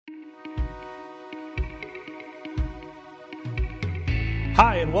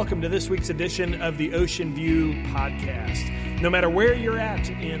Hi, and welcome to this week's edition of the Ocean View Podcast. No matter where you're at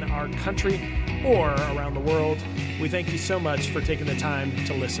in our country or around the world, we thank you so much for taking the time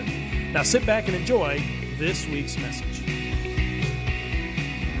to listen. Now sit back and enjoy this week's message.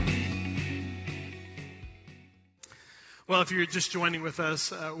 Well, if you're just joining with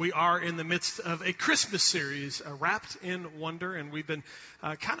us, we are in the midst of a Christmas series, Wrapped in Wonder, and we've been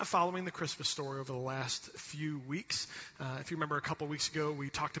kind of following the Christmas story over the last few weeks. If you remember a couple weeks ago, we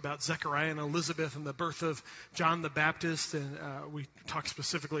talked about Zechariah and Elizabeth and the birth of John the Baptist, and we talked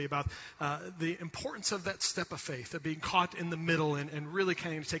specifically about the importance of that step of faith, of being caught in the middle and really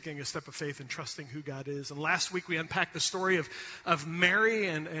kind of taking a step of faith and trusting who God is. And last week we unpacked the story of Mary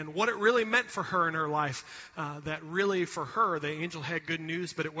and what it really meant for her in her life, that really for her, the angel had good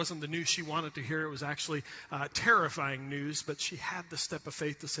news, but it wasn't the news she wanted to hear. It was actually terrifying news, but she had the step of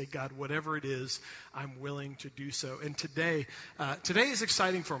faith to say, God, whatever it is, I'm willing to do so. And today is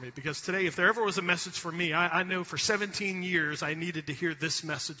exciting for me, because today, if there ever was a message for me, I know for 17 years I needed to hear this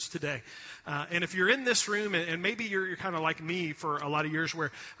message today. And if you're in this room, and maybe you're kind of like me for a lot of years,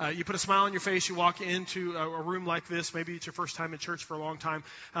 where you put a smile on your face, you walk into a room like this, maybe it's your first time in church for a long time,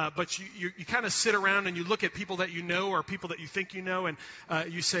 but you kind of sit around and you look at people that you know or people that you think you know, and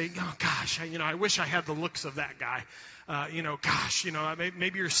you say, oh gosh, I wish I had the looks of that guy.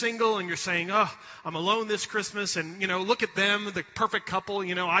 Maybe you're single and you're saying, oh, I'm alone this Christmas, and, look at them, the perfect couple,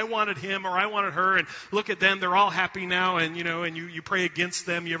 I wanted him or I wanted her, and look at them, they're all happy now, and, and you pray against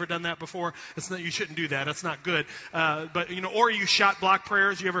them. You ever done that before? You shouldn't do that. That's not good. Or you shot block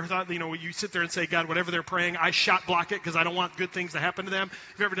prayers. You ever thought, you sit there and say, God, whatever they're praying, I shot block it because I don't want good things to happen to them.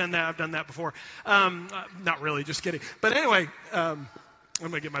 Have you ever done that? I've done that before. Not really, just kidding. But anyway, I'm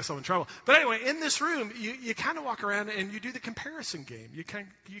going to get myself in trouble. But anyway, in this room, you kind of walk around and you do the comparison game. You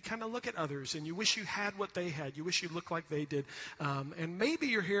kind of look at others and you wish you had what they had. You wish you looked like they did. And maybe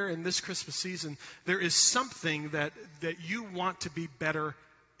you're here in this Christmas season. There is something that you want to be better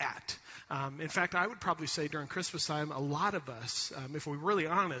at. In fact, I would probably say during Christmas time, a lot of us, if we're really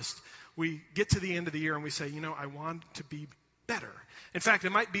honest, we get to the end of the year and we say, I want to be better. In fact,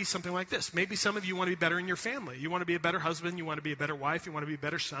 it might be something like this. Maybe some of you want to be better in your family. You want to be a better husband. You want to be a better wife. You want to be a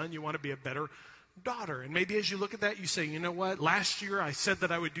better son. You want to be a better daughter. And maybe as you look at that, you say, you know what? Last year I said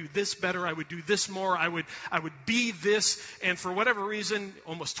that I would do this better. I would do this more. I would be this. And for whatever reason,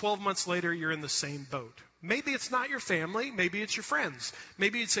 almost 12 months later, you're in the same boat. Maybe it's not your family. Maybe it's your friends.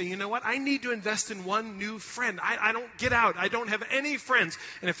 Maybe you'd say, you know what? I need to invest in one new friend. I don't get out. I don't have any friends.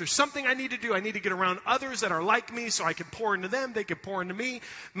 And if there's something I need to do, I need to get around others that are like me so I can pour into them. They can pour into me.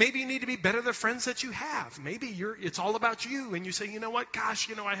 Maybe you need to be better than the friends that you have. Maybe it's all about you. And you say, you know what? Gosh,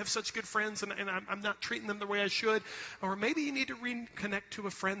 I have such good friends and I'm not treating them the way I should. Or maybe you need to reconnect to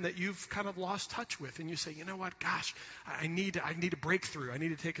a friend that you've kind of lost touch with. And you say, you know what? Gosh, I need a breakthrough. I need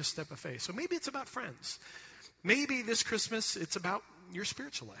to take a step of faith. So maybe it's about friends. Maybe this Christmas, it's about your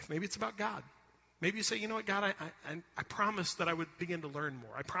spiritual life. Maybe it's about God. Maybe you say, you know what, God, I promised that I would begin to learn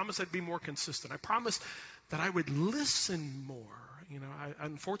more. I promised I'd be more consistent. I promised that I would listen more.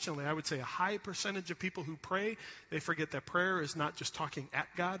 Unfortunately, I would say a high percentage of people who pray, they forget that prayer is not just talking at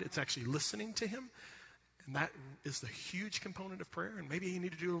God, it's actually listening to Him. And that is the huge component of prayer. And maybe you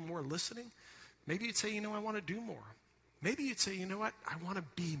need to do a little more listening. Maybe you'd say, I want to do more. Maybe you'd say, you know what, I want to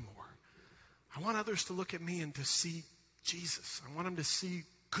be more. I want others to look at me and to see Jesus. I want them to see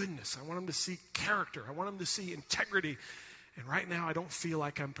goodness. I want them to see character. I want them to see integrity. And right now, I don't feel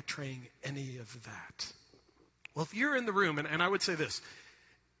like I'm portraying any of that. Well, if you're in the room, and I would say this,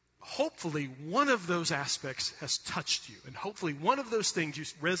 hopefully one of those aspects has touched you. And hopefully one of those things you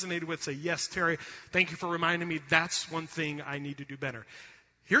resonated with, say, yes, Terry, thank you for reminding me that's one thing I need to do better.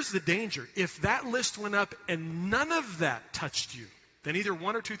 Here's the danger. If that list went up and none of that touched you, then either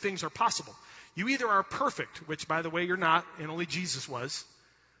one or two things are possible. You either are perfect, which, by the way, you're not, and only Jesus was,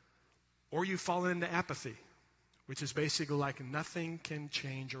 or you've fallen into apathy, which is basically like nothing can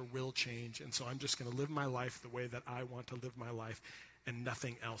change or will change, and so I'm just going to live my life the way that I want to live my life, and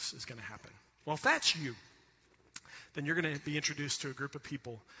nothing else is going to happen. Well, if that's you, then you're going to be introduced to a group of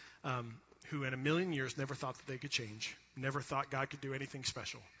people who in a million years never thought that they could change, never thought God could do anything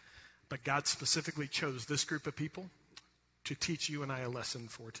special. But God specifically chose this group of people to teach you and I a lesson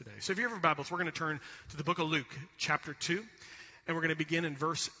for today. So if you have your Bibles, we're going to turn to the book of Luke, chapter 2, and we're going to begin in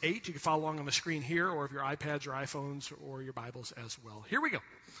verse 8. You can follow along on the screen here, or if your iPads or iPhones or your Bibles as well. Here we go.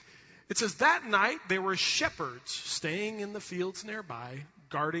 It says, that night there were shepherds staying in the fields nearby,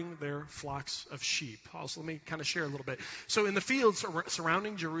 guarding their flocks of sheep. Also, let me kind of share a little bit. So in the fields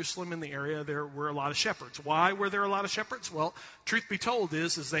surrounding Jerusalem in the area, there were a lot of shepherds. Why were there a lot of shepherds? Well, truth be told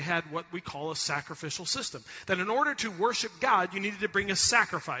is they had what we call a sacrificial system. That in order to worship God, you needed to bring a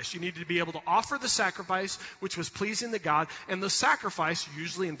sacrifice. You needed to be able to offer the sacrifice which was pleasing to God, and the sacrifice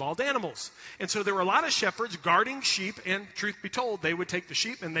usually involved animals. And so there were a lot of shepherds guarding sheep, and truth be told, they would take the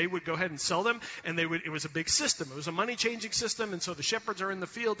sheep and they would go ahead and sell them, and it was a big system. It was a money-changing system, and so the shepherds are in the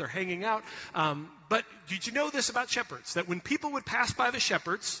field, they're hanging out. But did you know this about shepherds? That when people would pass by the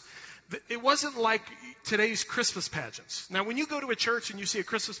shepherds, it wasn't like today's Christmas pageants. Now, when you go to a church and you see a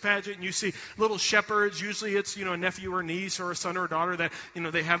Christmas pageant and you see little shepherds, usually it's, a nephew or niece or a son or a daughter that,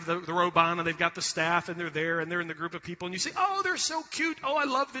 they have the robe on and they've got the staff and they're there and they're in the group of people and you say, oh, they're so cute. Oh, I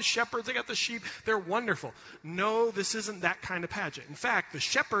love the shepherds. They got the sheep. They're wonderful. No, this isn't that kind of pageant. In fact, the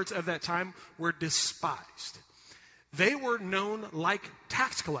shepherds of that time were despised. They were known like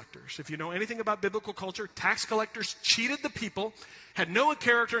tax collectors. If you know anything about biblical culture, tax collectors cheated the people, had no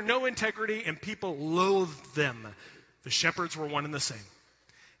character, no integrity, and people loathed them. The shepherds were one and the same.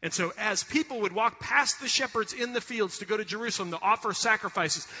 And so as people would walk past the shepherds in the fields to go to Jerusalem to offer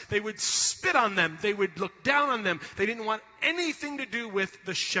sacrifices, they would spit on them. They would look down on them. They didn't want anything to do with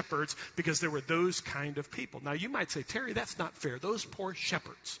the shepherds because there were those kind of people. Now you might say, Terry, that's not fair. Those poor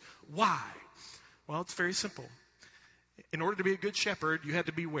shepherds. Why? Well, it's very simple. In order to be a good shepherd, you had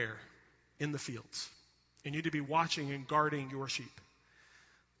to be where? In the fields. And you had to be watching and guarding your sheep.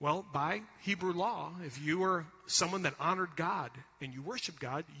 Well, by Hebrew law, if you were someone that honored God and you worshiped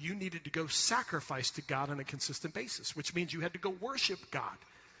God, you needed to go sacrifice to God on a consistent basis, which means you had to go worship God.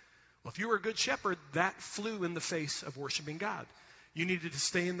 Well, if you were a good shepherd, that flew in the face of worshiping God. You needed to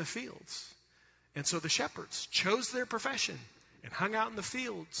stay in the fields. And so the shepherds chose their profession and hung out in the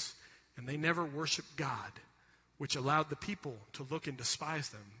fields, and they never worshiped God, which allowed the people to look and despise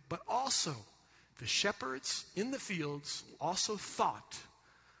them. But also, the shepherds in the fields also thought,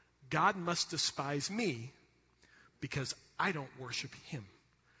 God must despise me because I don't worship him.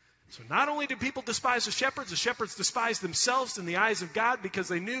 So not only did people despise the shepherds despised themselves in the eyes of God because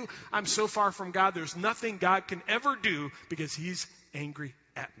they knew, I'm so far from God, there's nothing God can ever do because he's angry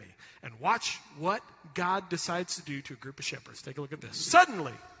at me. And watch what God decides to do to a group of shepherds. Take a look at this.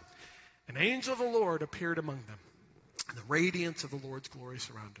 Suddenly, an angel of the Lord appeared among them, and the radiance of the Lord's glory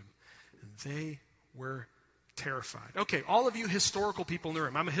surrounded him. And they were terrified. Okay, all of you historical people in the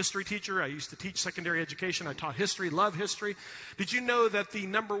room. I'm a history teacher. I used to teach secondary education. I taught history, love history. Did you know that the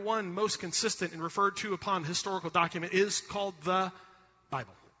number one most consistent and referred to upon historical document is called the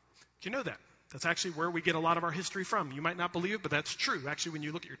Bible? Did you know that? That's actually where we get a lot of our history from. You might not believe it, but that's true. Actually, when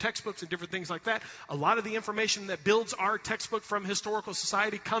you look at your textbooks and different things like that, a lot of the information that builds our textbook from historical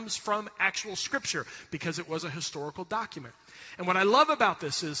society comes from actual scripture because it was a historical document. And what I love about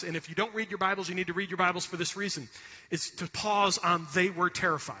this is, and if you don't read your Bibles, you need to read your Bibles for this reason, is to pause on they were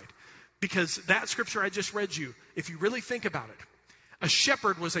terrified. Because that scripture I just read you, if you really think about it, a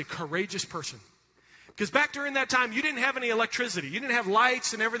shepherd was a courageous person. Because back during that time, you didn't have any electricity. You didn't have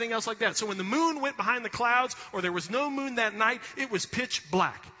lights and everything else like that. So when the moon went behind the clouds or there was no moon that night, it was pitch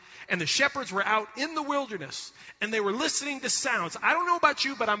black. And the shepherds were out in the wilderness and they were listening to sounds. I don't know about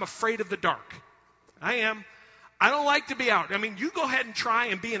you, but I'm afraid of the dark. I am. I don't like to be out. I mean, you go ahead and try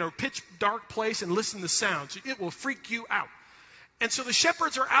and be in a pitch dark place and listen to sounds. It will freak you out. And so the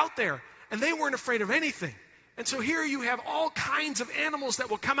shepherds are out there and they weren't afraid of anything. And so here you have all kinds of animals that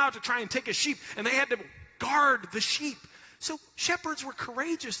will come out to try and take a sheep, and they had to guard the sheep. So shepherds were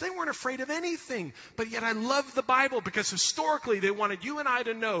courageous. They weren't afraid of anything. But yet I love the Bible because historically they wanted you and I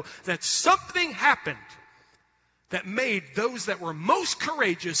to know that something happened that made those that were most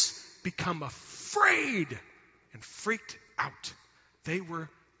courageous become afraid and freaked out. They were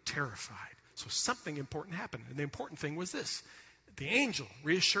terrified. So something important happened. And the important thing was this. The angel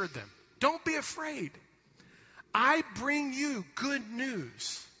reassured them. Don't be afraid. I bring you good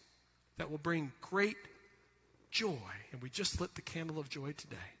news that will bring great joy. And we just lit the candle of joy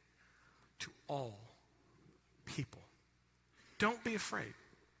today to all people. Don't be afraid.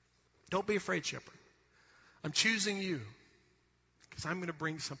 Don't be afraid, shepherd. I'm choosing you because I'm going to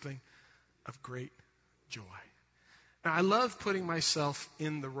bring something of great joy. Now, I love putting myself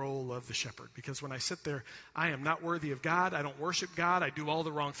in the role of the shepherd because when I sit there, I am not worthy of God. I don't worship God. I do all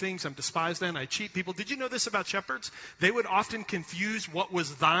the wrong things. I'm despised then. I cheat people. Did you know this about shepherds? They would often confuse what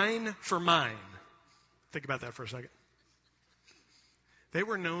was thine for mine. Think about that for a second. They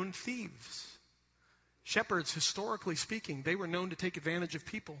were known thieves. Shepherds, historically speaking, they were known to take advantage of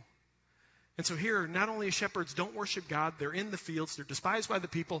people. And so here, not only shepherds don't worship God, they're in the fields, they're despised by the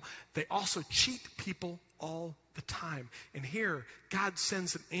people, they also cheat people all the time. And here, God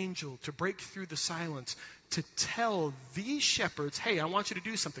sends an angel to break through the silence to tell these shepherds, hey, I want you to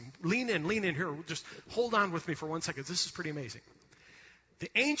do something. Lean in here. Just hold on with me for 1 second. This is pretty amazing. The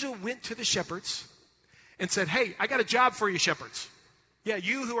angel went to the shepherds and said, hey, I got a job for you, shepherds. Yeah,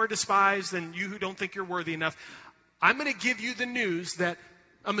 you who are despised and you who don't think you're worthy enough, I'm going to give you the news that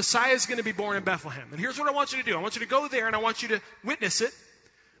a Messiah is going to be born in Bethlehem. And here's what I want you to do. I want you to go there and I want you to witness it.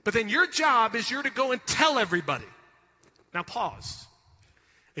 But then your job is you're to go and tell everybody. Now pause.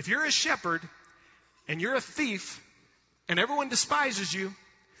 If you're a shepherd and you're a thief and everyone despises you,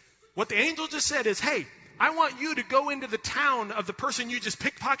 what the angel just said is, hey, I want you to go into the town of the person you just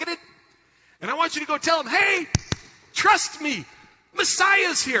pickpocketed. And I want you to go tell them, hey, trust me,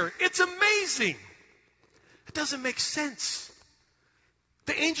 Messiah's here. It's amazing. It doesn't make sense.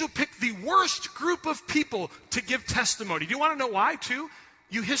 The angel picked the worst group of people to give testimony. Do you want to know why, too?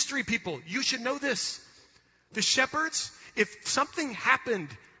 You history people, you should know this. The shepherds, if something happened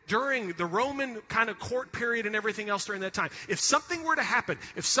during the Roman kind of court period and everything else during that time, if something were to happen,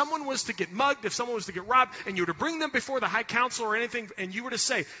 if someone was to get mugged, if someone was to get robbed, and you were to bring them before the high council or anything, and you were to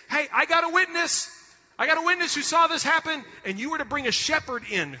say, hey, I got a witness who saw this happen, and you were to bring a shepherd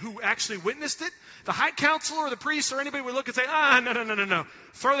in who actually witnessed it, the high council or the priest or anybody would look and say, no.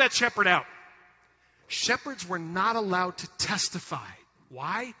 Throw that shepherd out. Shepherds were not allowed to testify.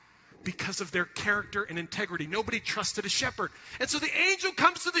 Why? Because of their character and integrity. Nobody trusted a shepherd. And so the angel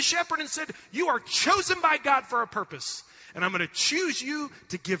comes to the shepherd and said, you are chosen by God for a purpose, and I'm going to choose you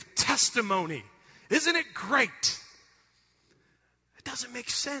to give testimony. Isn't it great? It doesn't make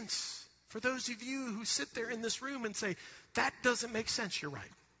sense. For those of you who sit there in this room and say, that doesn't make sense, you're right.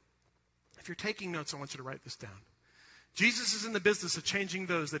 If you're taking notes, I want you to write this down. Jesus is in the business of changing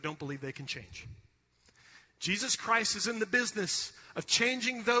those that don't believe they can change. Jesus Christ is in the business of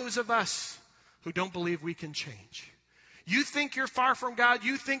changing those of us who don't believe we can change. You think you're far from God.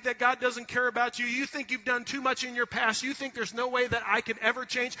 You think that God doesn't care about you. You think you've done too much in your past. You think there's no way that I could ever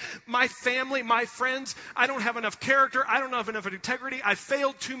change. My family, my friends, I don't have enough character. I don't have enough integrity. I've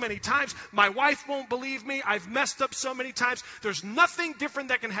failed too many times. My wife won't believe me. I've messed up so many times. There's nothing different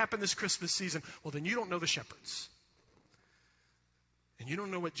that can happen this Christmas season. Well, then you don't know the shepherds. And you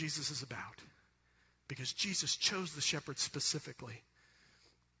don't know what Jesus is about. Because Jesus chose the shepherds specifically.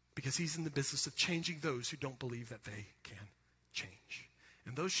 Because he's in the business of changing those who don't believe that they can change.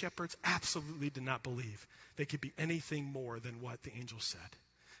 And those shepherds absolutely did not believe they could be anything more than what the angel said.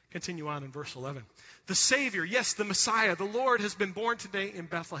 Continue on in verse 11. The Savior, yes, the Messiah, the Lord has been born today in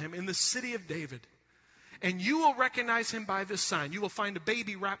Bethlehem, in the city of David. And you will recognize him by this sign. You will find a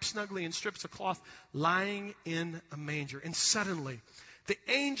baby wrapped snugly in strips of cloth lying in a manger. And suddenly, the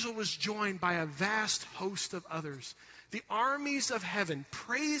angel was joined by a vast host of others, the armies of heaven,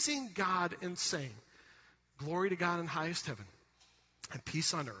 praising God and saying, glory to God in highest heaven, and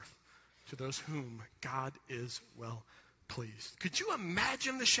peace on earth to those whom God is well pleased. Could you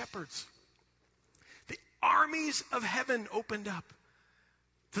imagine the shepherds? The armies of heaven opened up.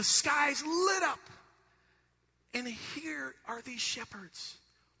 The skies lit up. And here are these shepherds.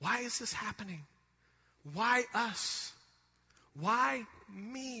 Why is this happening? Why us? Why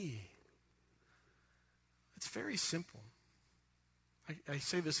me? It's very simple. I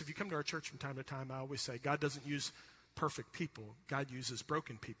say this, if you come to our church from time to time, I always say, God doesn't use perfect people. God uses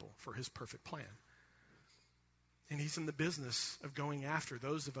broken people for his perfect plan. And he's in the business of going after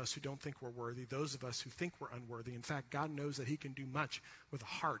those of us who don't think we're worthy, those of us who think we're unworthy. In fact, God knows that he can do much with a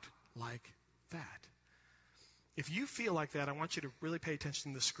heart like that. If you feel like that, I want you to really pay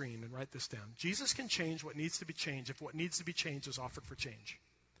attention to the screen and write this down. Jesus can change what needs to be changed if what needs to be changed is offered for change.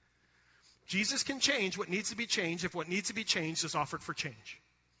 Jesus can change what needs to be changed if what needs to be changed is offered for change.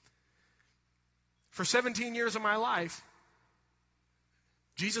 For 17 years of my life,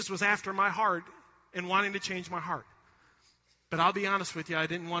 Jesus was after my heart and wanting to change my heart. But I'll be honest with you, I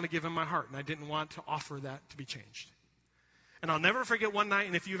didn't want to give him my heart, and I didn't want to offer that to be changed. And I'll never forget one night,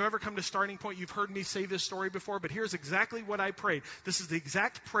 and if you've ever come to Starting Point, you've heard me say this story before, but here's exactly what I prayed. This is the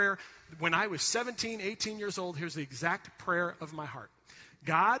exact prayer. When I was 17, 18 years old, here's the exact prayer of my heart.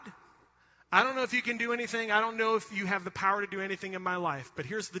 God, I don't know if you can do anything. I don't know if you have the power to do anything in my life, but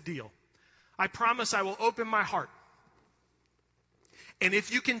here's the deal. I promise I will open my heart. And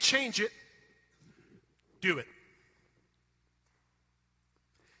if you can change it, do it.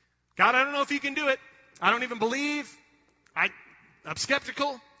 God, I don't know if you can do it. I don't even believe. I'm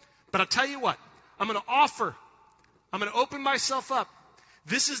skeptical. But I'll tell you what. I'm going to offer. I'm going to open myself up.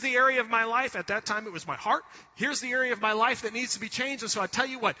 This is the area of my life. At that time, it was my heart. Here's the area of my life that needs to be changed. And so I tell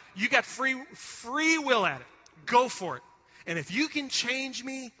you what, you got free will at it. Go for it. And if you can change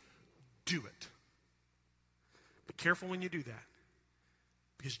me, do it. Be careful when you do that.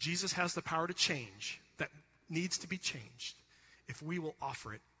 Because Jesus has the power to change that needs to be changed if we will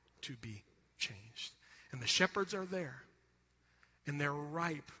offer it to be changed. And the shepherds are there. And they're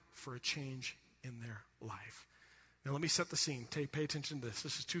ripe for a change in their life. Now let me set the scene. Pay attention to this.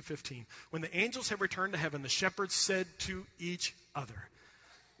 This is 2:15. When the angels had returned to heaven, the shepherds said to each other.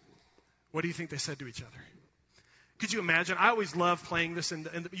 What do you think they said to each other? Could you imagine? I always love playing this,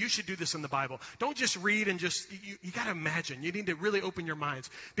 and you should do this in the Bible. Don't just read and you got to imagine. You need to really open your minds.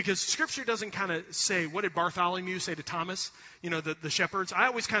 Because Scripture doesn't kind of say, what did Bartholomew say to Thomas? The shepherds. I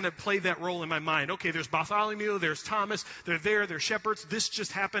always kind of play that role in my mind. Okay, there's Bartholomew, there's Thomas, they're shepherds. This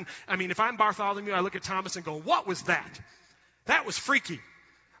just happened. I mean, if I'm Bartholomew, I look at Thomas and go, what was that? That was freaky.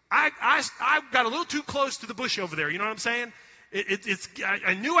 I got a little too close to the bush over there. You know what I'm saying?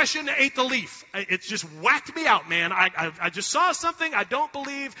 I knew I shouldn't have ate the leaf. It just whacked me out, man. I just saw something I don't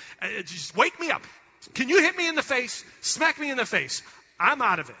believe. It just wake me up. Can you hit me in the face? Smack me in the face. I'm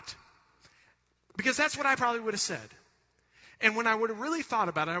out of it. Because that's what I probably would have said. And when I would have really thought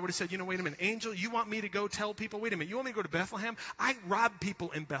about it, I would have said, wait a minute, angel, you want me to go tell people? Wait a minute, you want me to go to Bethlehem? I rob people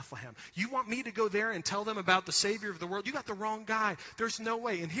in Bethlehem. You want me to go there and tell them about the Savior of the world? You got the wrong guy. There's no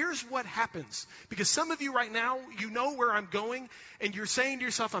way. And here's what happens. Because some of you right now, you know where I'm going, and you're saying to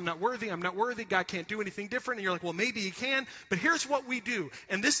yourself, I'm not worthy. God can't do anything different. And you're like, well, maybe he can. But here's what we do.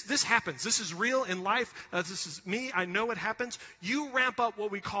 And this happens. This is real in life. This is me. I know it happens. You ramp up what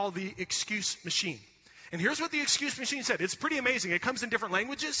we call the excuse machine. And here's what the excuse machine said. It's pretty amazing. It comes in different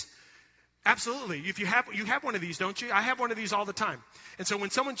languages. Absolutely. If you have one of these, don't you? I have one of these all the time. And so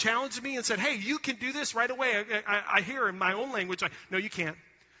when someone challenged me and said, hey, you can do this right away, I hear in my own language, no, you can't.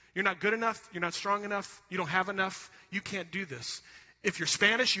 You're not good enough. You're not strong enough. You don't have enough. You can't do this. If you're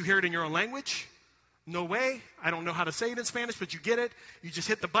Spanish, you hear it in your own language. No way. I don't know how to say it in Spanish, but you get it. You just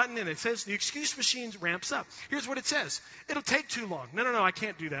hit the button and it says the excuse machine ramps up. Here's what it says. It'll take too long. No, I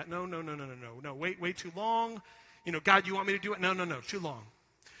can't do that. No. Wait too long. God, you want me to do it? No, too long.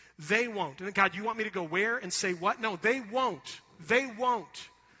 They won't. And God, you want me to go where and say what? No, they won't. They won't.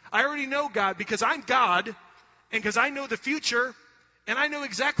 I already know, God, because I'm God and because I know the future and I know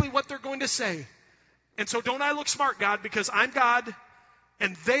exactly what they're going to say. And so don't I look smart, God, because I'm God.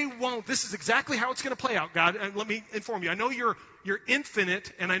 And they won't. This is exactly how it's going to play out, God. And let me inform you. I know you're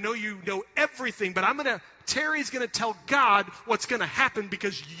infinite, and I know you know everything, but Terry's going to tell God what's going to happen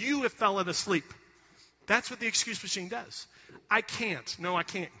because you have fallen asleep. That's what the excuse machine does. I can't. No, I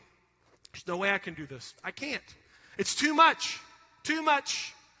can't. There's no way I can do this. I can't. It's too much. Too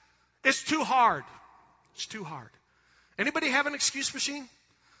much. It's too hard. It's too hard. Anybody have an excuse machine?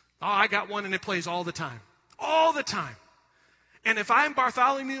 Oh, I got one, and it plays all the time. All the time. And if I'm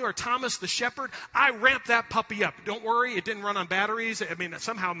Bartholomew or Thomas the shepherd, I ramp that puppy up. Don't worry, it didn't run on batteries. I mean,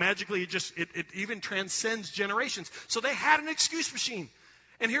 somehow magically it even transcends generations. So they had an excuse machine.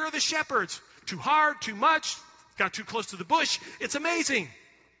 And here are the shepherds. Too hard, too much, got too close to the bush. It's amazing.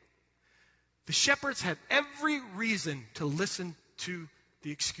 The shepherds had every reason to listen to the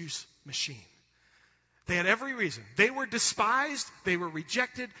excuse machine. They had every reason. They were despised, they were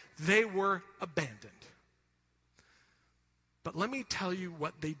rejected, they were abandoned. But let me tell you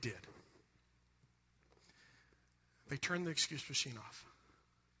what they did. They turned the excuse machine off.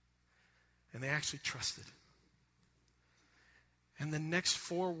 And they actually trusted. And the next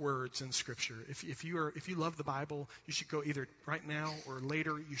 4 words in Scripture, if you love the Bible, you should go either right now or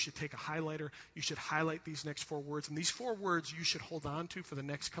later. You should take a highlighter. You should highlight these next 4 words. And these 4 words you should hold on to for the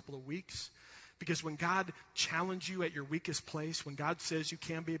next couple of weeks. Because when God challenges you at your weakest place, when God says you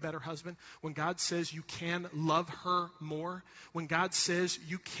can be a better husband, when God says you can love her more, when God says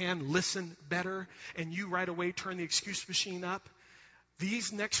you can listen better, and you right away turn the excuse machine up,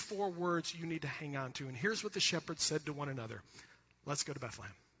 these next 4 words you need to hang on to. And here's what the shepherds said to one another. Let's go to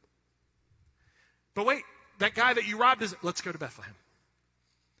Bethlehem. But wait, that guy that you robbed is, let's go to Bethlehem.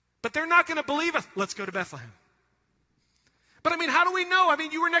 But they're not going to believe us. Let's go to Bethlehem. But how do we know?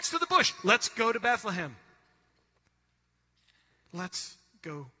 You were next to the bush. Let's go to Bethlehem. Let's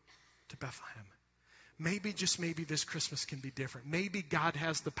go to Bethlehem. Maybe, just maybe, this Christmas can be different. Maybe God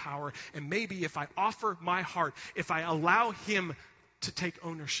has the power. And maybe if I offer my heart, if I allow him to take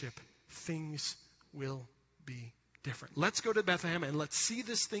ownership, things will be different. Let's go to Bethlehem and let's see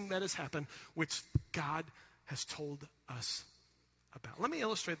this thing that has happened, which God has told us about. Let me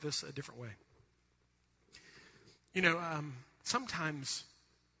illustrate this a different way. Sometimes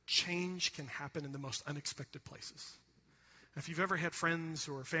change can happen in the most unexpected places. If you've ever had friends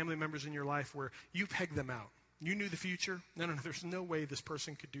or family members in your life where you pegged them out, you knew the future. No, there's no way this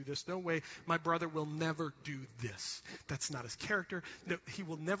person could do this. No way my brother will never do this. That's not his character. No, he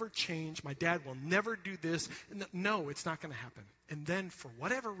will never change. My dad will never do this. No, it's not going to happen. And then for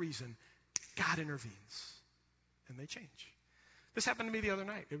whatever reason, God intervenes and they change. This happened to me the other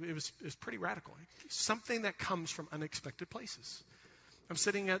night. It was pretty radical. Something that comes from unexpected places. I'm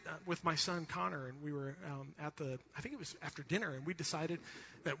sitting with my son Connor, and we were I think it was after dinner, and we decided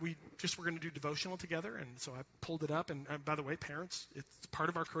that we just were going to do devotional together. And so I pulled it up. And by the way, parents, it's part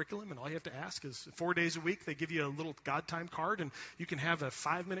of our curriculum, and all you have to ask is 4 days a week they give you a little God time card, and you can have a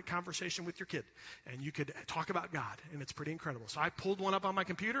 5-minute conversation with your kid, and you could talk about God, and it's pretty incredible. So I pulled one up on my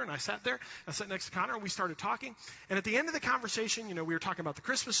computer, and I sat there. I sat next to Connor, and we started talking. And at the end of the conversation, we were talking about the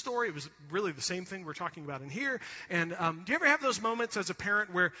Christmas story. It was really the same thing we're talking about in here. And do you ever have those moments as a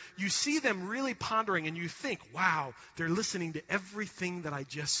parent where you see them really pondering and you think, wow, they're listening to everything that I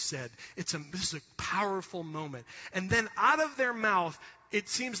just said. This is a powerful moment. And then out of their mouth, it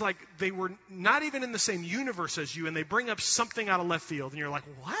seems like they were not even in the same universe as you, and they bring up something out of left field, and you're like,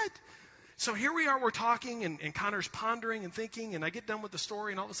 what? So here we are, we're talking, and Connor's pondering and thinking, and I get done with the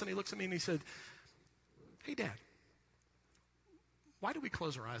story, and all of a sudden he looks at me and he said, hey, Dad, why do we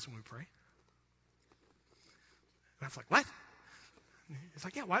close our eyes when we pray? And I was like, what? It's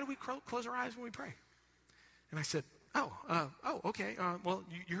like, yeah, why do we close our eyes when we pray? And I said, okay. Well,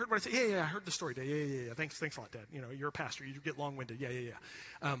 you heard what I said? Yeah, I heard the story, Dad. Yeah. Thanks a lot, Dad. You're a pastor. You get long-winded.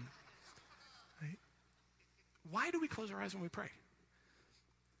 Yeah. Why do we close our eyes when we pray?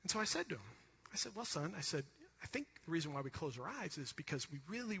 And so I said to him, well, son, I think the reason why we close our eyes is because we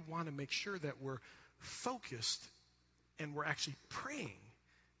really want to make sure that we're focused and we're actually praying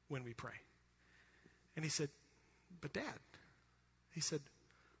when we pray. And he said, but Dad, he said,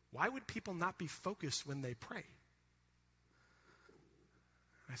 why would people not be focused when they pray?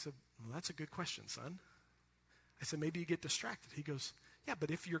 I said, well, that's a good question, son. I said, maybe you get distracted. He goes, yeah,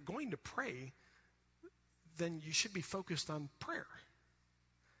 but if you're going to pray, then you should be focused on prayer.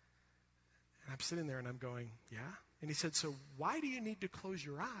 And I'm sitting there and I'm going, yeah. And he said, so why do you need to close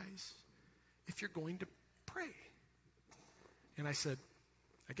your eyes if you're going to pray? And I said,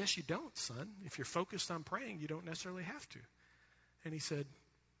 I guess you don't, son. If you're focused on praying, you don't necessarily have to. And he said,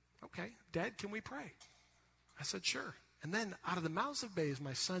 okay, Dad, can we pray? I said, sure. And then out of the mouths of babes,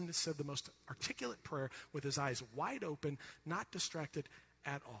 my son said the most articulate prayer with his eyes wide open, not distracted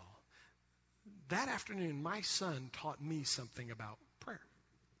at all. That afternoon, my son taught me something about prayer.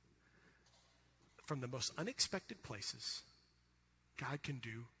 From the most unexpected places, God can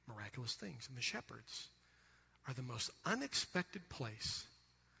do miraculous things. And the shepherds are the most unexpected place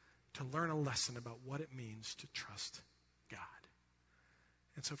to learn a lesson about what it means to trust God.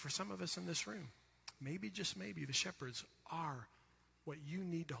 And so for some of us in this room, maybe, just maybe, the shepherds are what you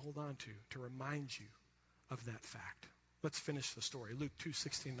need to hold on to remind you of that fact. Let's finish the story. Luke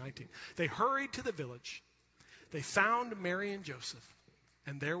 2:16-19. They hurried to the village. They found Mary and Joseph,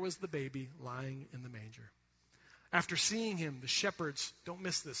 and there was the baby lying in the manger. After seeing him, the shepherds, don't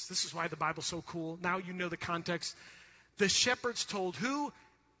miss this. This is why the Bible's so cool. Now you know the context. The shepherds told who?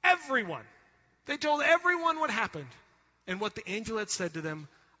 Everyone. They told everyone what happened and what the angel had said to them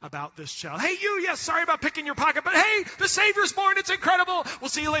about this child. Hey, you, yes, sorry about picking your pocket, but hey, the Savior's born. It's incredible. We'll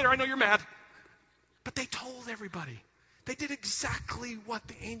see you later. I know you're mad. But they told everybody. They did exactly what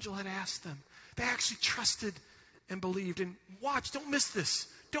the angel had asked them. They actually trusted and believed. And watch, don't miss this.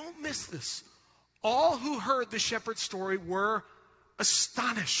 Don't miss this. All who heard the shepherd's story were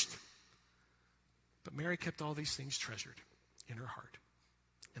astonished. But Mary kept all these things treasured in her heart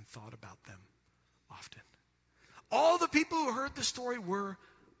and thought about them often. All the people who heard the story were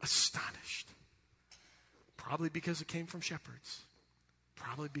astonished. Probably because it came from shepherds.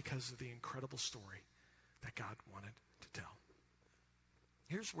 Probably because of the incredible story that God wanted to tell.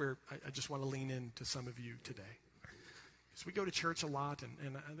 Here's where I just want to lean into some of you today. Because we go to church a lot,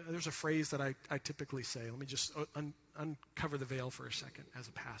 and there's a phrase that I typically say. Let me just uncover the veil for a second as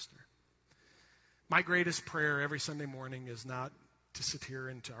a pastor. My greatest prayer every Sunday morning is not to sit here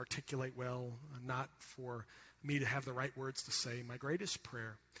and to articulate well, not for me to have the right words to say. My greatest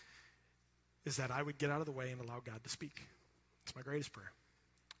prayer is that I would get out of the way and allow God to speak. It's my greatest prayer.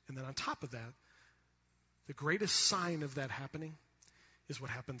 And then on top of that, the greatest sign of that happening is what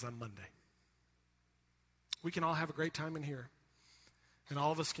happens on Monday. We can all have a great time in here, and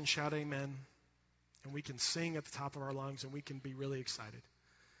all of us can shout amen, and we can sing at the top of our lungs, and we can be really excited.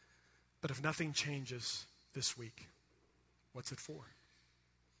 But if nothing changes this week, what's it for?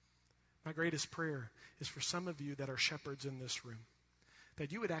 My greatest prayer is for some of you that are shepherds in this room,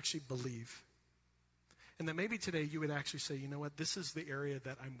 that you would actually believe, And that maybe today you would actually say, you know what, this is the area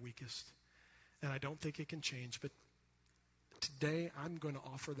that I'm weakest, and I don't think it can change. But today I'm going to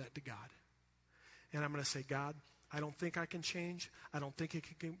offer that to God. And I'm going to say, God, I don't think I can change. I don't think it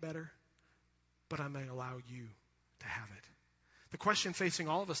can get better. But I'm going to allow you to have it. The question facing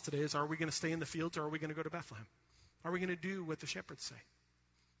all of us today is, are we going to stay in the fields or are we going to go to Bethlehem? Are we going to do what the shepherds say?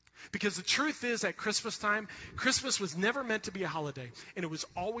 Because the truth is, at Christmas time, Christmas was never meant to be a holiday, and it was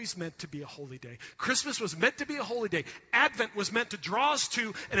always meant to be a holy day. Christmas was meant to be a holy day. Advent was meant to draw us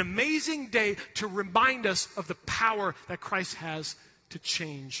to an amazing day to remind us of the power that Christ has to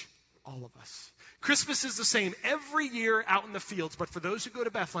change all of us. Christmas is the same every year out in the fields, but for those who go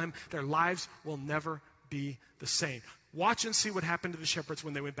to Bethlehem, their lives will never be the same. Watch and see what happened to the shepherds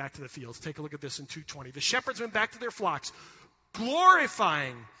when they went back to the fields. Take a look at this in 2:20. The shepherds went back to their flocks,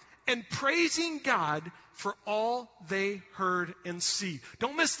 glorifying and praising God for all they heard and see.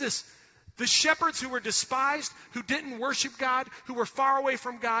 Don't miss this. The shepherds who were despised, who didn't worship God, who were far away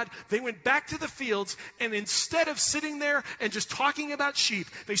from God, they went back to the fields, and instead of sitting there and just talking about sheep,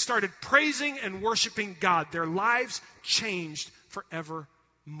 they started praising and worshiping God. Their lives changed forevermore.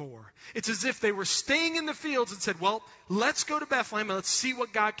 It's as if they were staying in the fields and said, well, let's go to Bethlehem and let's see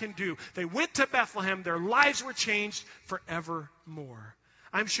what God can do. They went to Bethlehem. Their lives were changed forevermore.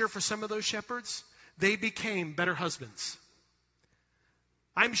 I'm sure for some of those shepherds, they became better husbands.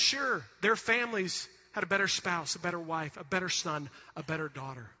 I'm sure their families had a better spouse, a better wife, a better son, a better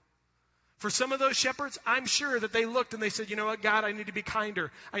daughter. For some of those shepherds, I'm sure that they looked and they said, you know what, God, I need to be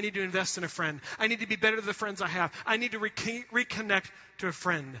kinder. I need to invest in a friend. I need to be better to the friends I have. I need to reconnect to a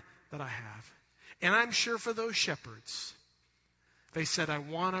friend that I have. And I'm sure for those shepherds, they said, I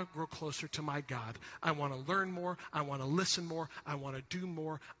want to grow closer to my God. I want to learn more. I want to listen more. I want to do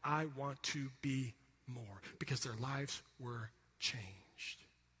more. I want to be more, because their lives were changed.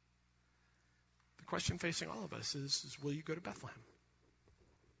 The question facing all of us is will you go to Bethlehem?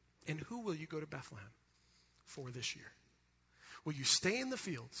 And who will you go to Bethlehem for this year? Will you stay in the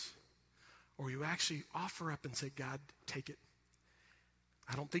fields, or will you actually offer up and say, God, take it?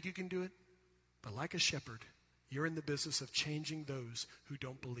 I don't think you can do it, but like a shepherd, you're in the business of changing those who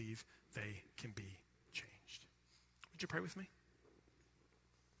don't believe they can be changed. Would you pray with me?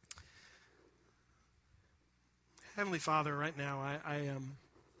 Heavenly Father, right now,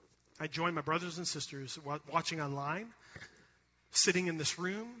 I join my brothers and sisters watching online, sitting in this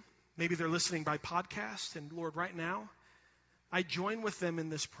room. Maybe they're listening by podcast. And Lord, right now, I join with them in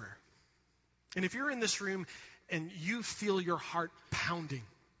this prayer. And if you're in this room and you feel your heart pounding,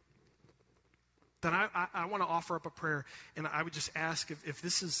 then I want to offer up a prayer. And I would just ask if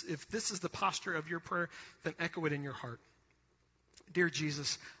this is the posture of your prayer, then echo it in your heart. Dear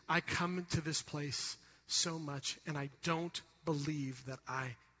Jesus, I come to this place so much, and I don't believe that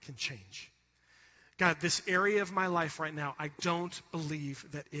I can change. God, this area of my life right now, I don't believe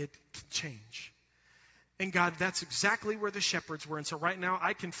that it can change. And God, that's exactly where the shepherds were. And so right now,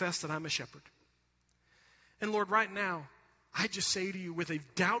 I confess that I'm a shepherd. And Lord, right now, I just say to you with a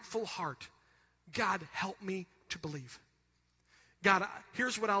doubtful heart, God, help me to believe. God,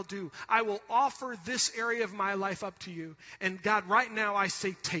 here's what I'll do. I will offer this area of my life up to you. And God, right now, I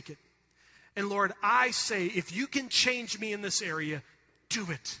say, take it. And Lord, I say, if you can change me in this area, do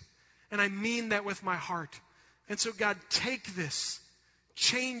it. And I mean that with my heart. And so God, take this.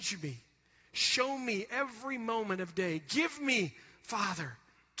 Change me. Show me every moment of day. Give me, Father,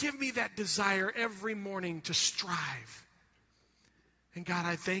 give me that desire every morning to strive. And God,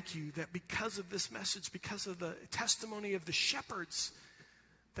 I thank you that because of this message, because of the testimony of the shepherds,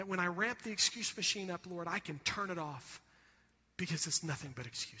 that when I ramp the excuse machine up, Lord, I can turn it off because it's nothing but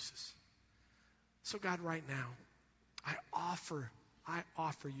excuses. So God, right now, I offer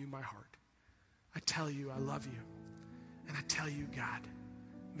you my heart. I tell you I love you. And I tell you, God,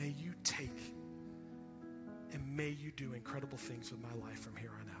 may you take and may you do incredible things with my life from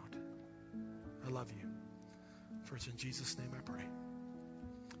here on out. I love you. For it's in Jesus' name I pray.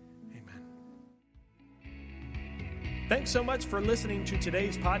 Amen. Thanks so much for listening to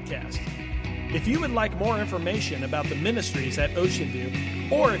today's podcast. If you would like more information about the ministries at Ocean View,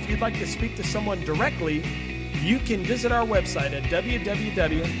 or if you'd like to speak to someone directly, you can visit our website at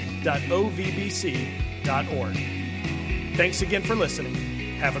www.ovbc.org. Thanks again for listening.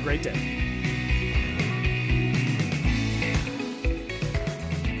 Have a great day.